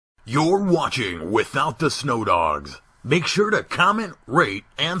You're watching Without the Snow Dogs. Make sure to comment, rate,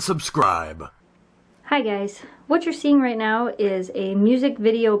 and subscribe. Hi guys, what you're seeing right now is a music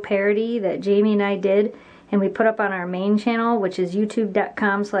video parody that Jamie and I did and we put up on our main channel, which is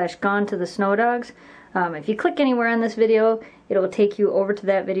youtube.com/GoneToTheSnowDogs. If you click anywhere on this video, it will take you over to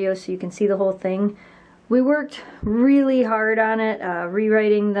that video so you can see the whole thing. We worked really hard on it,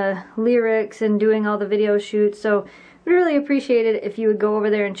 rewriting the lyrics and doing all the video shoots, so we'd really appreciate it if you would go over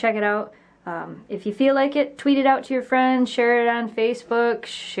there and check it out. If you feel like it, tweet it out to your friends, share it on Facebook,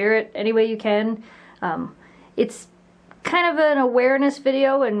 share it any way you can. It's kind of an awareness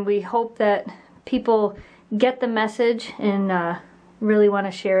video, and we hope that people get the message and really want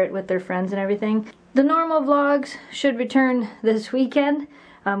to share it with their friends and everything. The normal vlogs should return this weekend.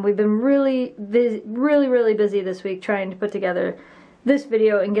 We've been really busy this week trying to put together this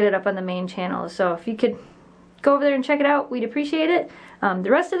video and get it up on the main channel. So if you could go over there and check it out, we'd appreciate it.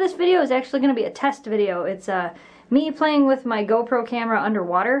 The rest of this video is actually going to be a test video. It's me playing with my GoPro camera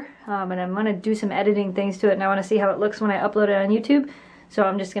underwater, and I'm going to do some editing things to it, and I want to see how it looks when I upload it on YouTube. So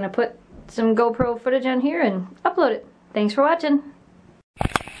I'm just going to put some GoPro footage on here and upload it. Thanks for watching.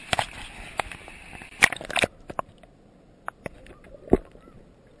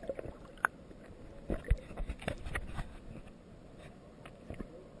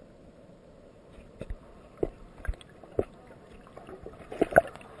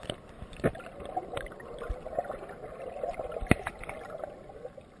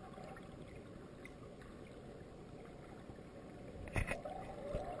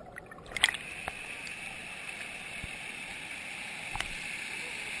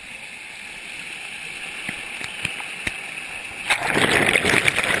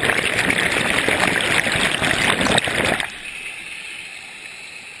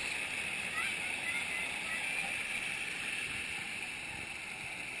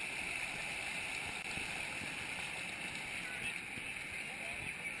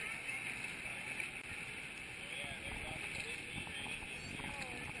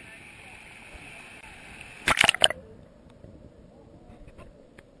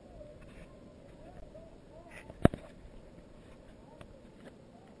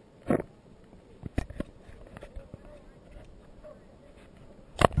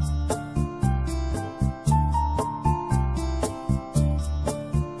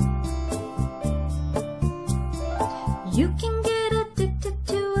 You can